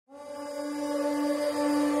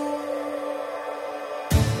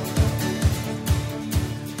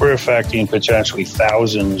you're affecting potentially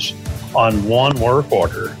thousands on one work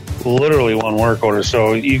order, literally one work order.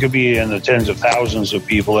 So you could be in the tens of thousands of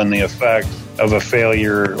people in the effect of a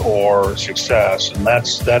failure or success. And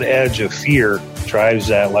that edge of fear drives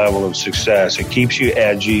that level of success. It keeps you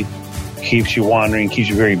edgy, keeps you wandering, keeps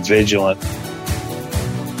you very vigilant.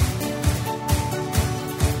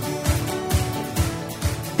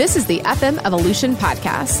 This is the FM Evolution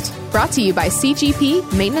Podcast, brought to you by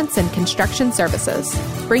CGP Maintenance and Construction Services,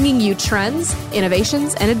 bringing you trends,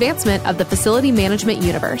 innovations, and advancement of the facility management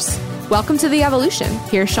universe. Welcome to the Evolution.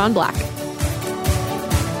 Here's Sean Black.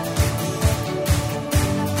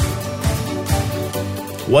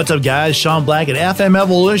 What's up, guys? Sean Black at FM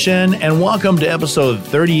Evolution, and welcome to episode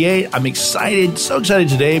 38. I'm excited, so excited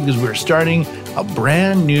today because we're starting a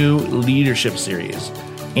brand new leadership series.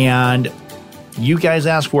 And you guys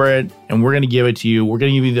asked for it, and we're going to give it to you. We're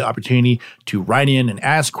going to give you the opportunity to write in and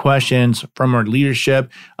ask questions from our leadership.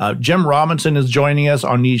 Jim Robinson is joining us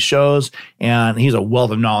on these shows, and he's a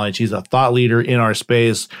wealth of knowledge. He's a thought leader in our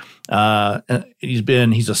space.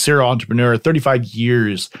 He's a serial entrepreneur, 35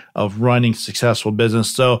 years of running successful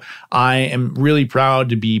business. So I am really proud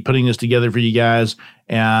to be putting this together for you guys.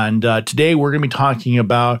 And today we're going to be talking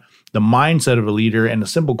about the mindset of a leader and a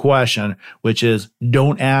simple question, which is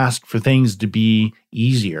don't ask for things to be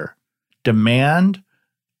easier. Demand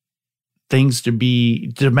yourself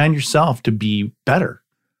to be better.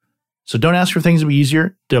 So don't ask for things to be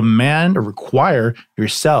easier. Demand or require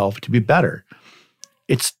yourself to be better.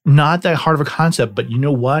 It's not that hard of a concept, but you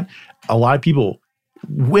know what? A lot of people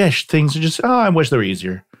wish things are just, I wish they were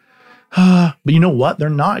easier. But you know what? They're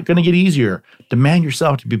not going to get easier. Demand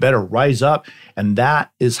yourself to be better. Rise up. And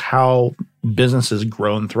that is how businesses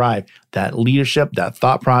grow and thrive. That leadership, that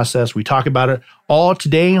thought process. We talk about it all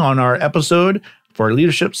today on our episode for our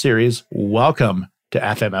leadership series. Welcome to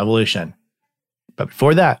FM Evolution. But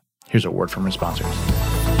before that, here's a word from our sponsors.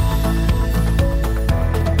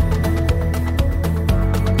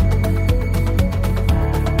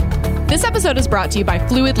 This episode is brought to you by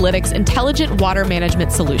Fluidlytics Intelligent Water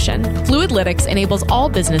Management Solution. Fluidlytics enables all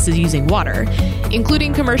businesses using water,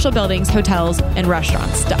 including commercial buildings, hotels, and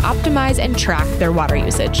restaurants, to optimize and track their water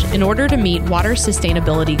usage in order to meet water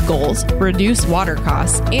sustainability goals, reduce water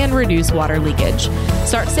costs, and reduce water leakage.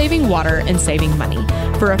 Start saving water and saving money.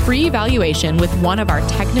 For a free evaluation with one of our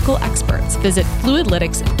technical experts, visit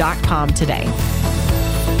fluidlytics.com today.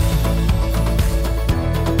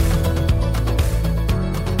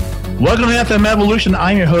 Welcome to FM Evolution.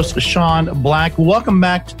 I'm your host, Sean Black. Welcome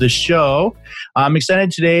back to the show. I'm excited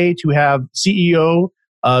today to have CEO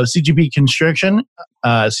of CGP Construction,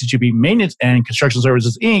 CGP Maintenance and Construction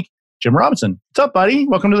Services, Inc., Jim Robinson. What's up, buddy?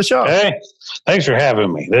 Welcome to the show. Hey, thanks for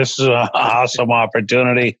having me. This is an awesome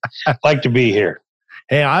opportunity. I'd like to be here.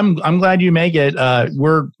 Hey, I'm glad you make it.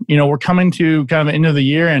 We're coming to kind of the end of the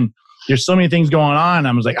year, and there's so many things going on.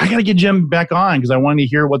 I was like, I got to get Jim back on because I wanted to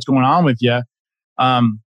hear what's going on with you.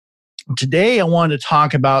 Today, I wanted to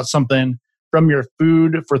talk about something from your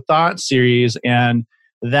Food for Thought series, and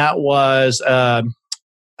that was a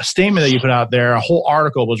statement that you put out there. A whole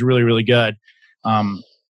article was really, really good.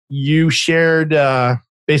 You shared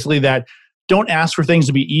basically that don't ask for things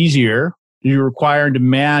to be easier. You require and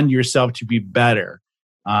demand yourself to be better.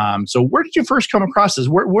 So where did you first come across this?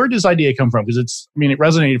 Where did this idea come from? Because it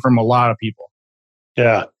resonated from a lot of people.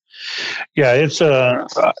 Yeah, it's I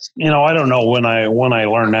don't know when I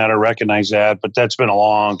learned that or recognized that, but that's been a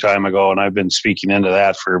long time ago, and I've been speaking into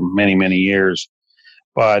that for many, many years.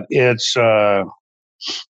 But it's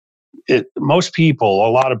most people,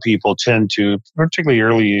 a lot of people tend to, particularly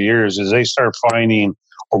early years, as they start finding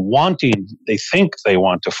or wanting, they think they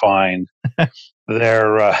want to find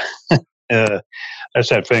their that's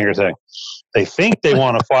that finger thing. They think they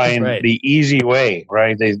want to find right. The easy way,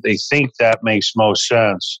 right? They think that makes most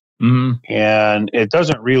sense. Mm-hmm. And it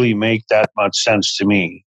doesn't really make that much sense to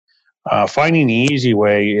me. Finding the easy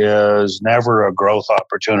way is never a growth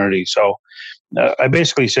opportunity. So I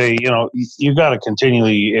basically say, you've got to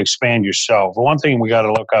continually expand yourself. One thing we got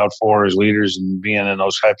to look out for as leaders and being in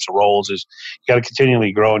those types of roles is you got to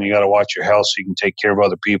continually grow, and you got to watch your health so you can take care of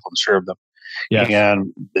other people and serve them. Yes.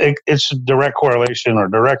 And it's a direct correlation or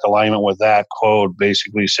direct alignment with that quote,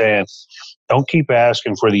 basically saying, don't keep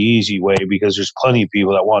asking for the easy way, because there's plenty of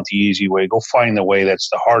people that want the easy way. Go find the way that's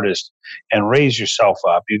the hardest and raise yourself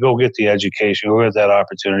up. You go get the education, go get that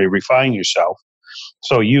opportunity, refine yourself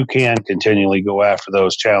so you can continually go after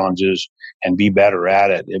those challenges and be better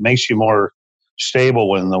at it. It makes you more stable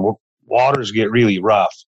when the waters get really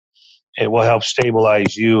rough. It will help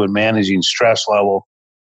stabilize you in managing stress level,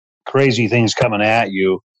 crazy things coming at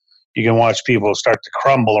you. you can watch people start to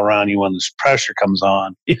crumble around you when this pressure comes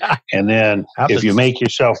on. Yeah. And then if you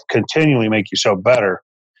continually make yourself better,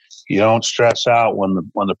 you don't stress out when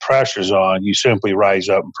the pressure's on. You simply rise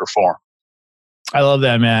up and perform. I love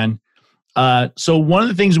that, man. So one of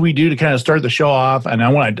the things we do to kind of start the show off, and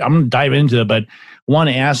I'm going to dive into it, but want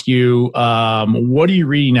to ask you, what are you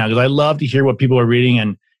reading now? Because I love to hear what people are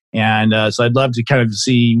reading, and so I'd love to kind of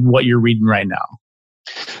see what you're reading right now.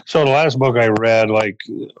 So the last book I read,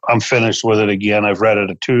 I'm finished with it again. I've read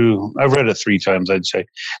it 3 times, I'd say.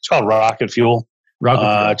 It's called Rocket Fuel.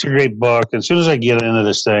 It's a great book. As soon as I get into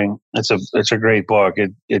this thing, it's a great book.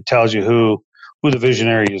 It tells you who the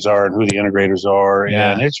visionaries are and who the integrators are.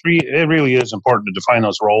 Yeah. And it really is important to define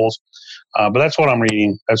those roles. But that's what I'm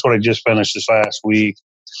reading. That's what I just finished this last week.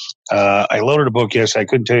 I loaded a book yesterday. I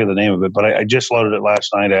couldn't tell you the name of it, but I just loaded it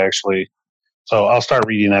last night, actually. So I'll start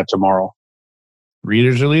reading that tomorrow.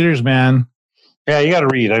 Readers are leaders, man. Yeah, you got to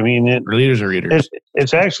read. I mean, readers are readers.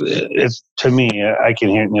 It's to me, I can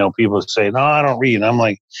hear, people say, no, I don't read. And I'm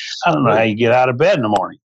like, I don't know how you get out of bed in the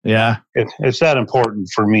morning. Yeah. It's that important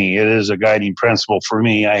for me. It is a guiding principle for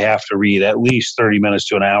me. I have to read at least 30 minutes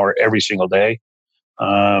to an hour every single day.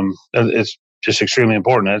 It's just extremely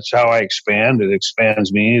important. That's how I expand. It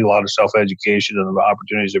expands me, a lot of self-education and the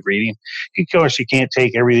opportunities of reading. Of course, you can't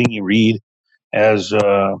take everything you read as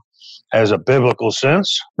a biblical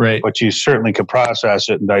sense, right? But you certainly could process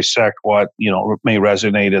it and dissect what may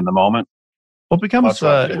resonate in the moment. Well,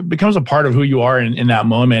 it becomes a part of who you are in that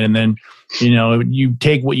moment, and then you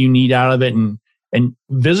take what you need out of it, and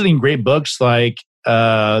visiting great books like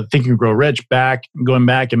Think and Grow Rich, going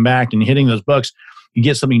back and hitting those books, you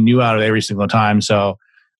get something new out of it every single time. So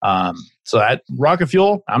that Rocket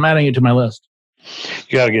Fuel, I'm adding it to my list.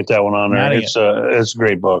 You got to get that one on there. It's a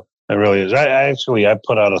great book. It really is. I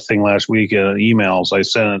put out a thing last week, emails I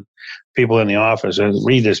sent people in the office, and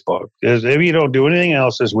read this book. If you don't do anything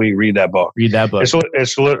else this week, read that book. Read that book.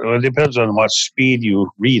 It depends on what speed you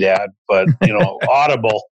read at, but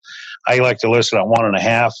Audible, I like to listen at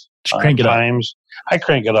 1.5 times. I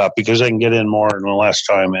crank it up because I can get in more in less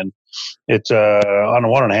time, and it's on a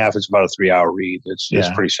 1.5. It's about a 3-hour read. It's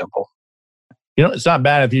pretty simple. It's not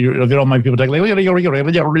bad if you don't mind people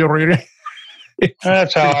talking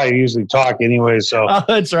That's how I usually talk anyway. So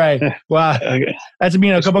that's right. Wow, that's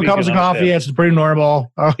a couple cups of coffee. That's pretty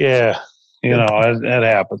normal. Yeah, it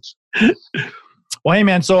happens. Well, hey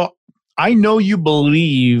man, so I know you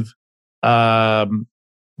believe that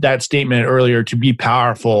statement earlier to be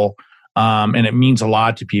powerful, and it means a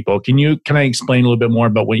lot to people. Can I explain a little bit more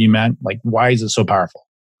about what you meant? Like, why is it so powerful?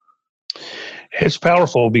 It's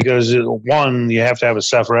powerful because, one, you have to have a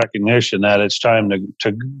self-recognition that it's time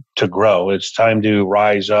to grow. It's time to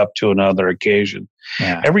rise up to another occasion.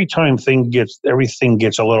 Yeah. Every time everything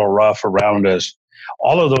gets a little rough around us,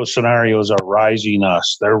 all of those scenarios are rising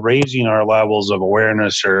us. They're raising our levels of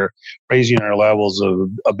awareness or raising our levels of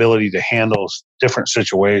ability to handle different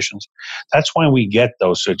situations. That's why we get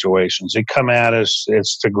those situations. They come at us.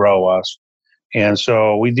 It's to grow us. And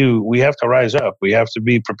so we have to rise up. We have to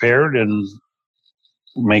be prepared and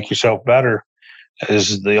make yourself better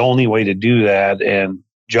is the only way to do that. And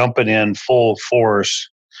jumping in full force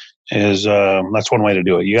is that's one way to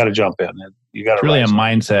do it. You got to jump in. You got to really a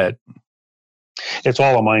mindset. It's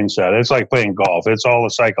all a mindset. It's like playing golf. It's all a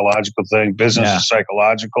psychological thing. Business is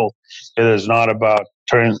psychological. It is not about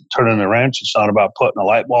turning the wrench. It's not about putting a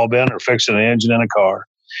light bulb in or fixing an engine in a car.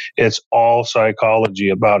 It's all psychology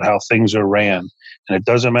about how things are ran. And it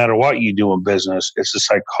doesn't matter what you do in business. It's the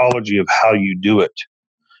psychology of how you do it.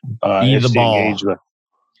 It's the engagement.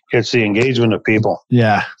 It's the engagement of people.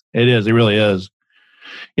 Yeah, it is. It really is.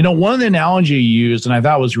 One of the analogy you used, and I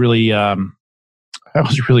thought was really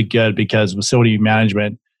good because facility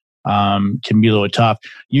management can be a little tough.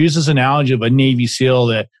 You use this analogy of a Navy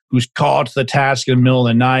SEAL who's called to the task in the middle of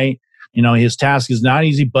the night. His task is not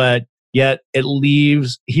easy, but yet he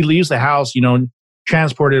leaves the house,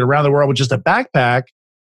 transported around the world with just a backpack.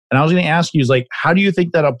 And I was going to ask you, how do you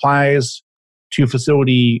think that applies to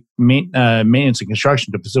facility maintenance and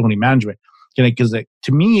construction, to facility management? Because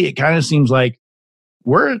to me, it kind of seems like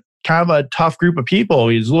we're kind of a tough group of people.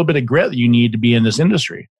 There's a little bit of grit that you need to be in this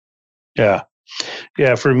industry. Yeah.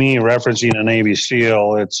 Yeah. For me, referencing a Navy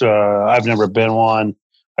SEAL, it's I've never been one.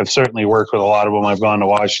 I've certainly worked with a lot of them. I've gone to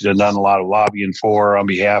Washington, done a lot of lobbying on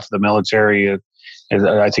behalf of the military.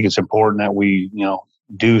 I think it's important that we,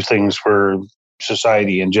 do things for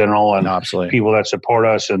society in general and absolutely people that support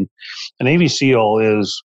us. And the Navy SEAL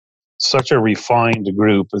is such a refined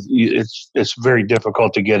group. It's very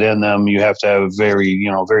difficult to get in them. You have to have a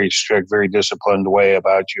very strict, very disciplined way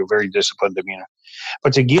about you, very disciplined demeanor.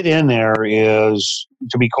 But to get in there is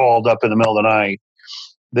to be called up in the middle of the night.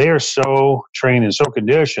 They are so trained and so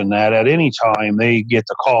conditioned that at any time they get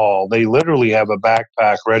the call, they literally have a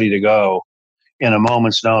backpack ready to go in a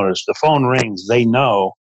moment's notice. The phone rings, they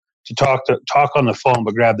know to talk on the phone,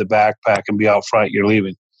 but grab the backpack and be out front. You're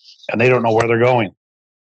leaving, and they don't know where they're going,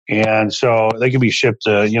 and so they can be shipped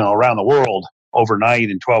around the world overnight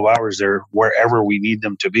in 12 hours. They're wherever we need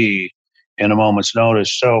them to be in a moment's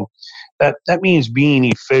notice. So that means being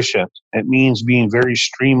efficient. It means being very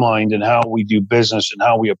streamlined in how we do business and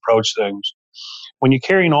how we approach things. When you're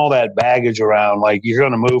carrying all that baggage around, like you're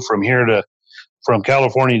going to move from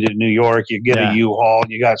California to New York, you get a U-Haul,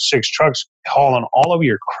 you got 6 trucks hauling all of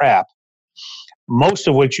your crap, most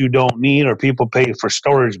of which you don't need, or people pay for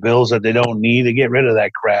storage bills that they don't need to get rid of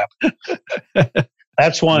that crap.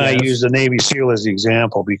 That's why I use the Navy SEAL as the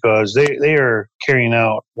example, because they are carrying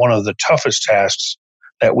out one of the toughest tasks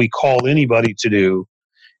that we call anybody to do,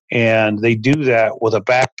 and they do that with a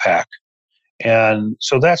backpack. And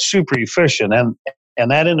so that's super efficient.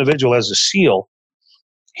 And that individual as a SEAL,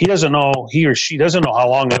 he or she doesn't know how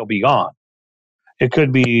long they'll be gone. It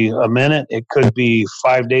could be a minute, it could be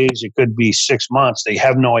 5 days, it could be 6 months. They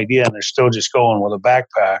have no idea, and they're still just going with a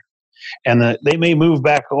backpack. And they may move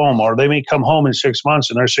back home, or they may come home in 6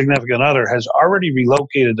 months and their significant other has already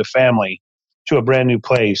relocated the family to a brand new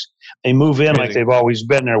place. They move in like they've always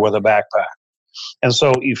been there with a backpack. And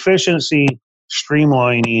so efficiency,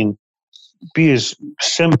 streamlining, be as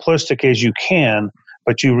simplistic as you can,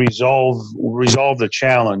 but you resolve the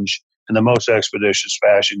challenge in the most expeditious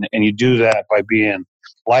fashion. And you do that by being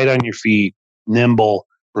light on your feet, nimble,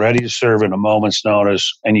 ready to serve in a moment's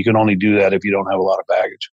notice. And you can only do that if you don't have a lot of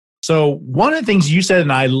baggage. So one of the things you said,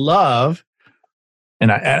 and I love,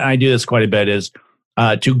 and I do this quite a bit, is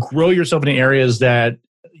to grow yourself in areas that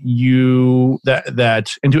into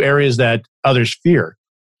areas that others fear.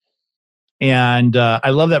 And I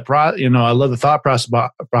love that I love the thought process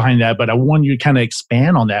behind that. But I want you to kind of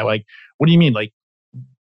expand on that. Like, what do you mean? Like,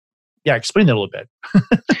 explain that a little bit.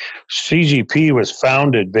 CGP was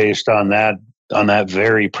founded based on that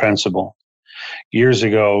very principle years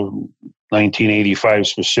ago, 1985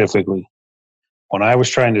 specifically. When I was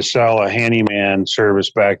trying to sell a handyman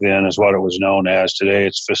service back then, is what it was known as. Today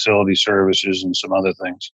it's facility services and some other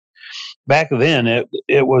things. Back then,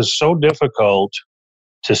 it was so difficult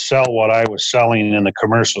to sell what I was selling in the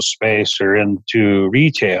commercial space or into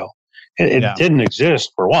retail. It didn't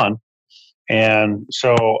exist, for one. And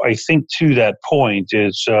so I think to that point,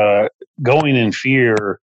 it's going in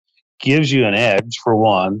fear gives you an edge, for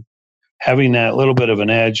one. Having that little bit of an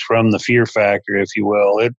edge from the fear factor, if you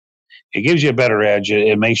will, it gives you a better edge.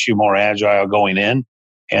 It makes you more agile going in.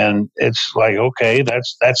 And it's like, okay,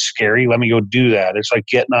 that's scary. Let me go do that. It's like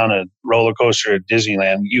getting on a roller coaster at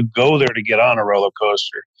Disneyland. You go there to get on a roller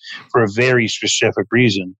coaster for a very specific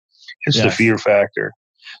reason. It's the fear factor.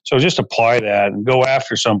 So just apply that and go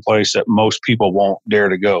after some place that most people won't dare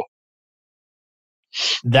to go.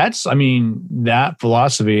 That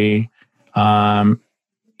philosophy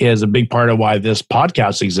is a big part of why this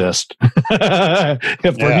podcast exists.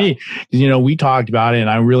 For me, we talked about it, and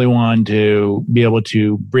I really wanted to be able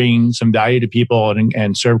to bring some value to people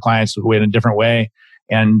and serve clients in a different way.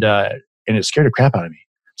 And it scared the crap out of me.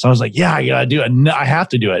 So I was like, I gotta do it. I have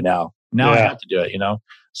to do it now. I have to do it,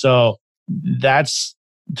 So that's,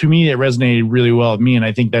 to me, it resonated really well with me. And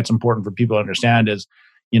I think that's important for people to understand is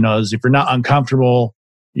if you're not uncomfortable,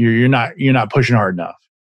 you're not pushing hard enough.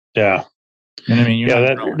 Yeah. You know what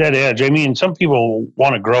I mean? That edge. I mean, some people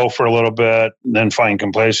want to grow for a little bit and then find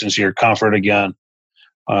complacency or comfort again.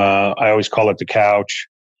 I always call it the couch.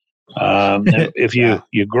 If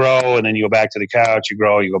you grow and then you go back to the couch, you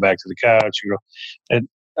grow, you go back to the couch, you grow.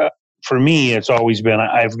 For me, it's always been,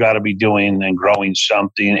 I've got to be doing and growing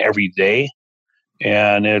something every day.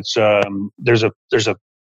 And it's, there's a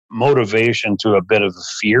motivation to a bit of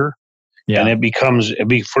fear. Yeah. And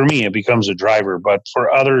for me, it becomes a driver, but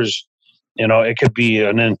for others, it could be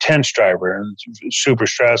an intense driver and super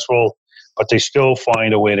stressful, but they still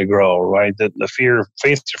find a way to grow, right? The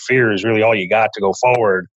faith to fear is really all you got to go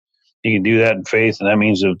forward. You can do that in faith, and that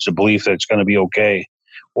means it's a belief that it's going to be okay.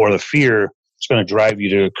 Or the fear is going to drive you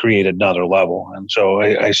to create another level. And so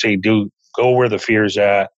I say, go where the fear's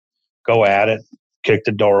at, go at it, kick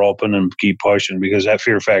the door open and keep pushing, because that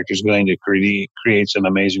fear factor is going to create some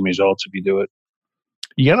amazing results if you do it.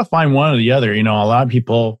 You got to find one or the other. A lot of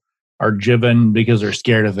people are driven because they're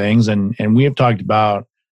scared of things. And we have talked about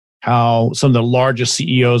how some of the largest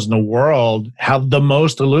CEOs in the world have the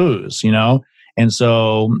most to lose, And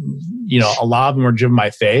so, a lot of them are driven by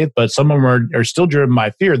faith, but some of them are still driven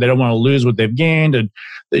by fear. They don't want to lose what they've gained, and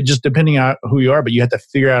just depending on who you are, but you have to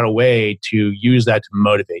figure out a way to use that to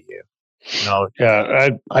motivate you. Yeah,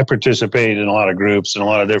 I participate in a lot of groups and a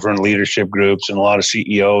lot of different leadership groups, and a lot of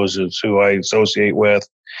CEOs is who I associate with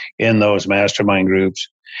in those mastermind groups.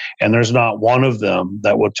 And there's not one of them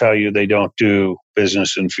that will tell you they don't do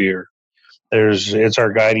business in fear. It's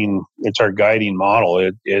our guiding model.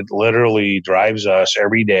 It literally drives us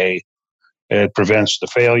every day. It prevents the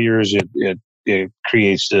failures. It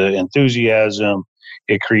creates the enthusiasm.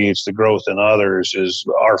 It creates the growth in others. Is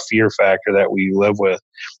our fear factor that we live with.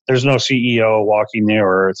 There's no CEO walking the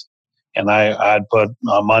earth, and I'd put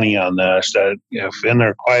money on this, that if in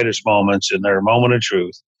their quietest moments, in their moment of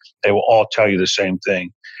truth, they will all tell you the same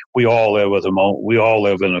thing. We all live we all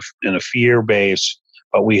live in a fear base,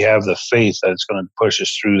 but we have the faith that it's going to push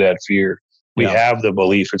us through that fear. We have the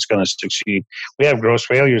belief it's going to succeed. We have gross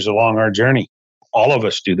failures along our journey. All of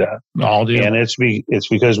us do that. All do. And it's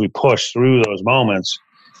because we push through those moments.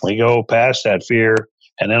 We go past that fear,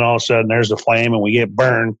 and then all of a sudden there's a flame and we get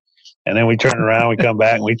burned. And then we turn around, we come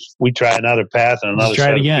back, and we try another path and another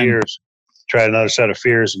set of fears. Try another set of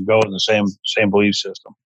fears and go in the same belief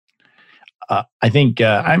system. I think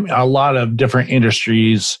a lot of different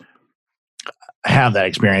industries have that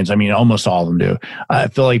experience. I mean, almost all of them do. I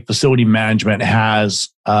feel like facility management has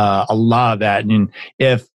a lot of that. And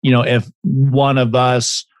if one of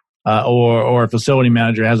us or a facility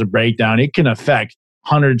manager has a breakdown, it can affect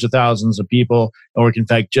hundreds of thousands of people, or it can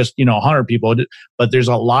affect just 100 people. But there's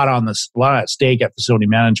a lot at stake at facility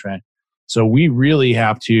management. So we really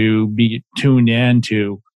have to be tuned in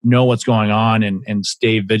to know what's going on and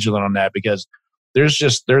stay vigilant on that, because there's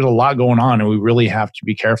a lot going on, and we really have to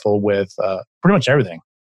be careful with pretty much everything,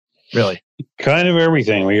 really. Kind of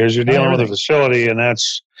everything, because you're dealing with a facility, and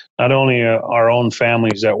that's not only our own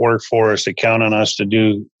families that work for us, that count on us to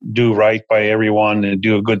do right by everyone and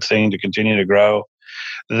do a good thing to continue to grow.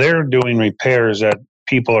 They're doing repairs that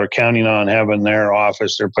people are counting on having their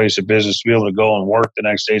office, their place of business, to be able to go and work the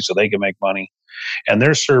next day so they can make money. And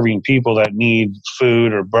they're serving people that need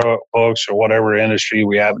food or books or whatever industry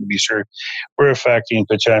we happen to be serving. We're affecting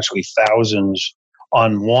potentially thousands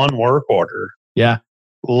on one work order. Yeah.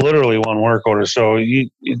 Literally one work order. So you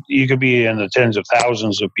could be in the tens of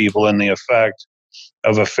thousands of people in the effect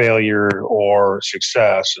of a failure or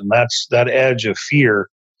success. And that edge of fear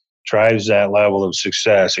drives that level of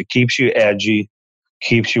success. It keeps you edgy,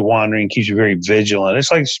 keeps you wandering, keeps you very vigilant.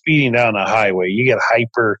 It's like speeding down a highway. You get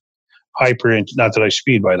hyper, not that I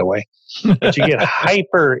speed, by the way, but you get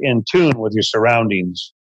hyper in tune with your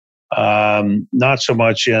surroundings. Not so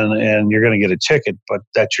much and you're going to get a ticket, but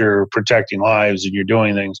that you're protecting lives and you're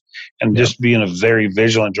doing things. And just being a very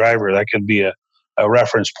vigilant driver, that could be a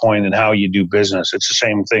reference point in how you do business. It's the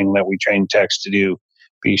same thing that we train techs to do.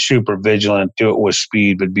 Be super vigilant, do it with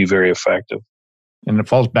speed, but be very effective. And it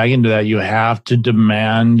falls back into that. You have to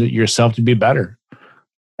demand yourself to be better.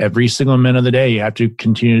 Every single minute of the day, you have to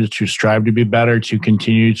continue to strive to be better, to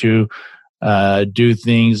continue to do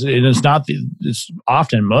things. And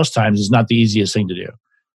most times, it's not the easiest thing to do.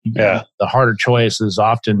 Yeah. The harder choice is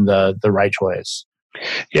often the right choice.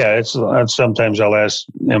 Yeah. It's sometimes I'll ask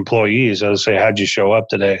employees, I'll say, how'd you show up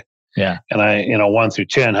today? Yeah. And 1 through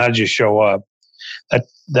 10, how'd you show up?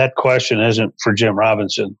 That question isn't for Jim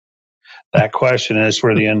Robinson. That question is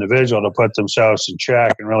for the individual to put themselves in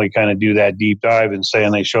check and really kind of do that deep dive and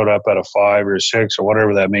saying they showed up at a 5 or a 6 or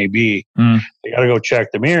whatever that may be. They got to go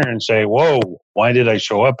check the mirror and say, whoa, why did I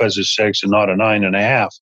show up as a 6 and not a 9.5?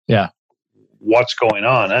 Yeah. What's going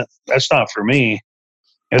on? That's not for me.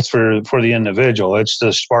 It's for the individual. It's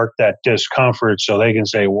to spark that discomfort so they can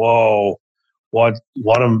say, whoa, what's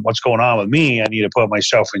going on with me? I need to put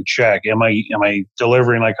myself in check. Am I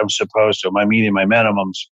delivering like I'm supposed to? Am I meeting my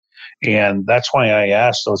minimums? And that's why I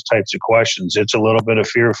ask those types of questions. It's a little bit of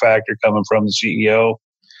fear factor coming from the CEO.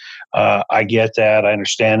 I get that. I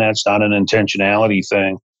understand that's not an intentionality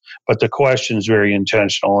thing. But the question is very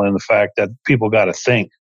intentional in the fact that people got to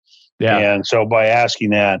think. Yeah. And so by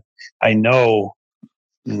asking that, I know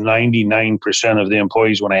 99% of the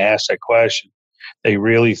employees, when I ask that question, they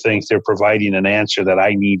really think they're providing an answer that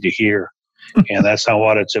I need to hear. And that's not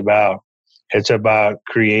what it's about. It's about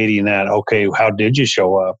creating that, okay, how did you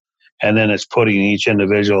show up? And then it's putting each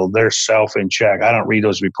individual, their self in check. I don't read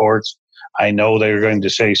those reports. I know they're going to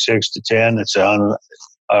say 6 to 10. It's 100%.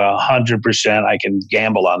 I can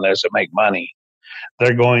gamble on this and make money.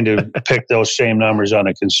 They're going to pick those same numbers on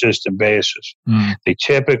a consistent basis. They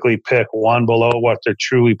typically pick one below what they're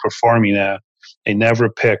truly performing at. They never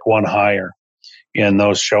pick one higher in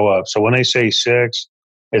those show up. So when they say 6,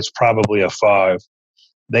 it's probably a 5.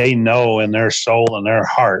 They know in their soul and their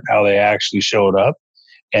heart how they actually showed up.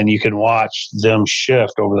 And you can watch them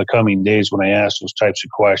shift over the coming days when I ask those types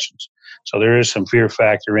of questions. So there is some fear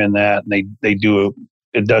factor in that. And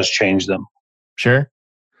it does change them. Sure.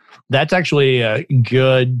 That's actually a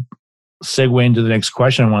good segue into the next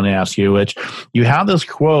question I want to ask you, which you have this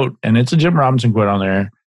quote, and it's a Jim Robinson quote on there,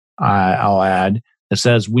 I'll add. It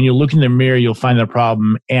says, when you look in the mirror, you'll find the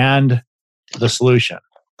problem and the solution.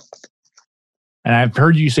 And I've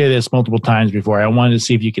heard you say this multiple times before. I wanted to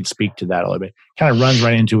see if you could speak to that a little bit. Kind of runs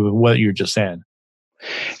right into what you're just saying.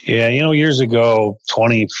 Yeah, years ago,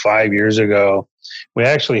 25 years ago, we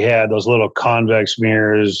actually had those little convex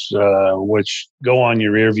mirrors, which go on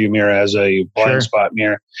your rearview mirror as a blind spot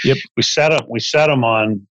mirror. Yep. We set them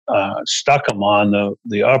on, stuck them on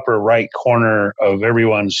the upper right corner of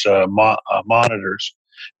everyone's monitors.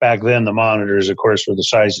 Back then, the monitors, of course, were the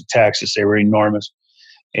size of Texas. They were enormous.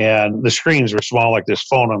 And the screens were small, like this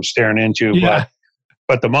phone I'm staring into. Yeah.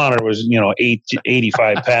 But the monitor was,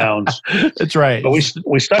 85 pounds. That's right. But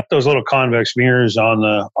we stuck those little convex mirrors on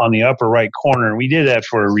the upper right corner, and we did that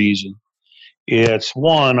for a reason. It's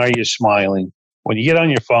one, are you smiling? When you get on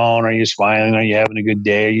your phone, are you smiling? Are you having a good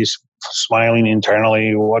day? Are you smiling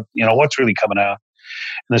internally? What's really coming out?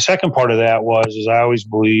 And the second part of that is I always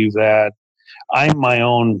believe that I'm my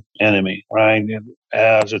own enemy, right?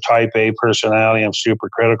 As a type A personality, I'm super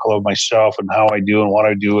critical of myself and how I do and what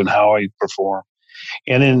I do and how I perform.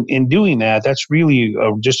 And in doing that, that's really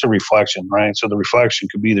just a reflection, right? So the reflection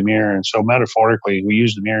could be the mirror. And so metaphorically, we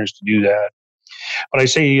use the mirrors to do that. But I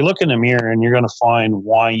say you look in the mirror and you're going to find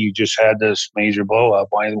why you just had this major blow up,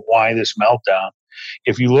 why this meltdown.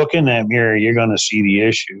 If you look in that mirror, you're going to see the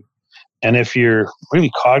issue. And if you're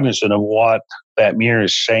really cognizant of what that mirror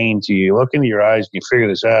is saying to you, look into your eyes and you figure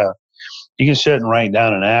this out, you can sit and write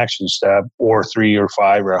down an action step or 3 or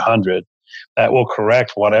 5 or 100 that will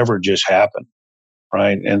correct whatever just happened,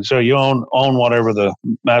 right? And so you own whatever the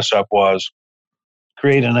mess up was,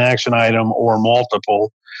 create an action item or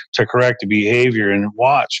multiple to correct the behavior and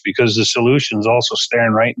watch, because the solution's also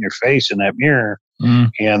staring right in your face in that mirror.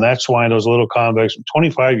 And that's why those little convex,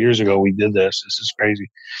 25 years ago we did this. This is crazy.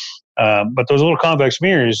 But those little convex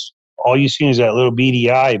mirrors, all you see is that little beady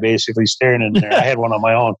eye basically staring in there. I had one on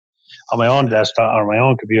my own desktop, on my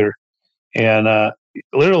own computer. And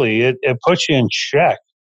literally, it puts you in check.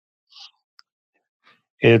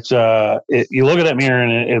 You look at that mirror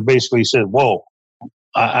and it basically says, whoa,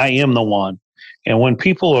 I am the one. And when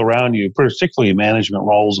people around you, particularly management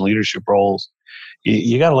roles and leadership roles,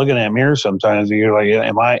 you got to look in that mirror sometimes and you're like,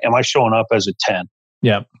 am I showing up as a 10?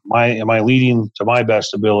 Yeah. Am I leading to my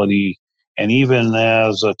best ability? And even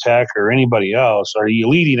as a tech or anybody else, are you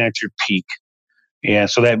leading at your peak? And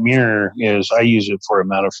so that mirror I use it for a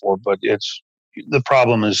metaphor, but the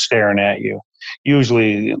problem is staring at you.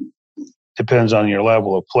 Usually depends on your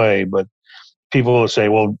level of play, but people will say,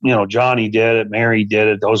 well, Johnny did it, Mary did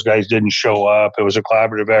it, those guys didn't show up. It was a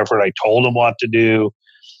collaborative effort. I told them what to do.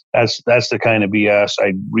 That's the kind of BS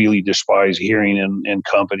I really despise hearing in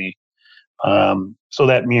company. So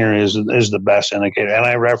that mirror is the best indicator. And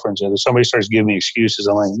I reference it. If somebody starts giving me excuses,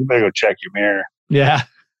 I'm like, you better go check your mirror. Yeah.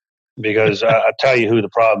 Because I'll tell you who the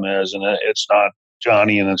problem is, and it's not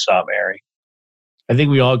Johnny and it's not Mary. I think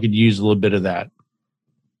we all could use a little bit of that.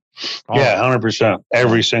 Yeah, 100%.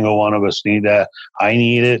 Every single one of us need that. I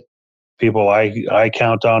need it. People I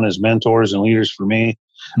count on as mentors and leaders for me,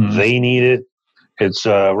 they need it. It's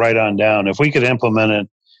right on down. If we could implement it,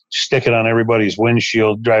 stick it on everybody's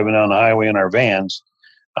windshield driving down the highway in our vans,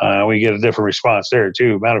 we get a different response there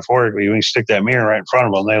too. Metaphorically, we stick that mirror right in front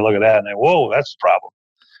of them, they look at that and they, whoa, that's the problem.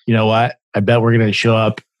 You know what? I bet we're going to show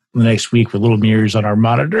up the next week with little mirrors on our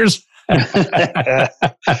monitors. I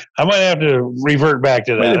might have to revert back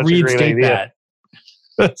to that. That's a great idea.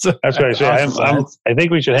 That's what I say. I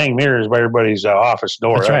think we should hang mirrors by everybody's office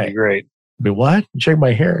door. That's That'd right. be great. But what? Check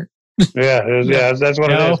my hair. Yeah, that's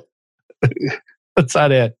what it is. That's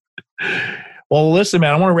not it. Well, listen,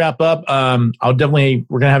 man, I want to wrap up. We're going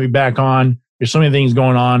to have you back on. There's so many things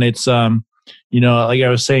going on. It's, like I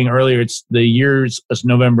was saying earlier, it's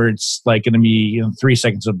November. It's like going to be 3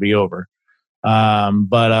 seconds it'll be over.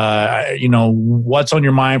 What's on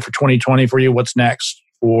your mind for 2020 for you? What's next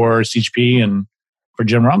for CHP and for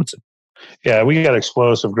Jim Robinson? Yeah, we got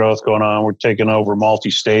explosive growth going on. We're taking over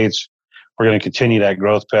multi-states. We're going to continue that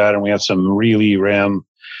growth pattern. We have some really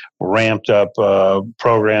ramped up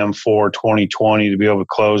program for 2020 to be able to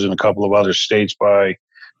close in a couple of other states by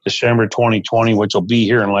December 2020, which will be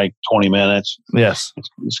here in like 20 minutes. Yes.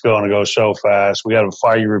 It's going to go so fast. We have a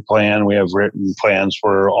 5-year plan. We have written plans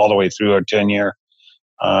for all the way through our 10-year.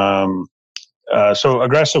 So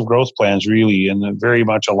aggressive growth plans really, and very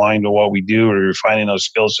much aligned to what we do. We're refining those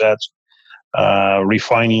skill sets,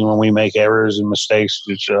 refining when we make errors and mistakes.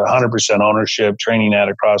 It's 100% ownership, training that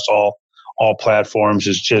across all platforms.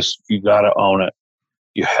 Is just, you got to own it.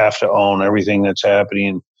 You have to own everything that's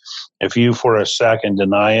happening. If you for a second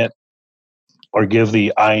deny it or give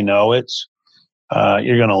the I know it's,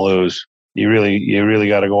 you're going to lose. You really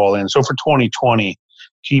got to go all in. So for 2020,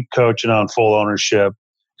 keep coaching on full ownership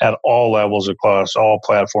at all levels across all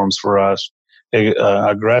platforms for us.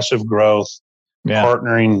 Aggressive growth,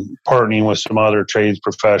 partnering with some other trades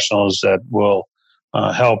professionals that will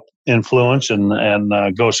help influence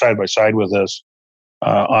and go side by side with us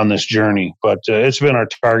on this journey. But it's been our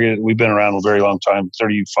target. We've been around a very long time,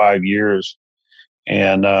 35 years.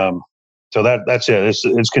 And so that's it.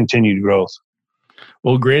 It's continued growth.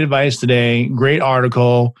 Well, great advice today. Great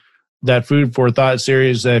article. That Food for Thought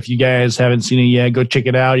series, if you guys haven't seen it yet, go check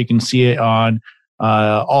it out. You can see it on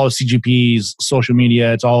all of CGP's social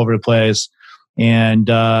media. It's all over the place. And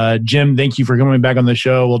Jim, thank you for coming back on the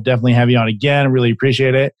show. We'll definitely have you on again. I really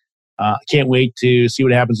appreciate it. Can't wait to see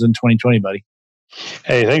what happens in 2020, buddy.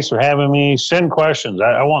 Hey, thanks for having me. Send questions.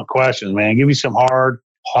 I want questions, man. Give me some hard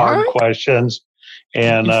questions.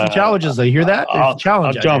 And challenges. I hear that. I'll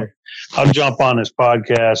jump on this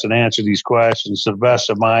podcast and answer these questions to the best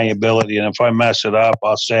of my ability. And if I mess it up,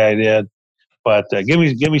 I'll say I did. But give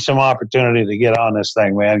me some opportunity to get on this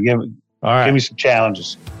thing, man. Give me some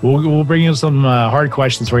challenges. We'll bring you some hard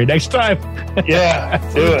questions for you next time. Yeah,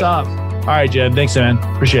 do it. All right, Jim. Thanks, man.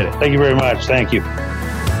 Appreciate it. Thank you very much. Thank you.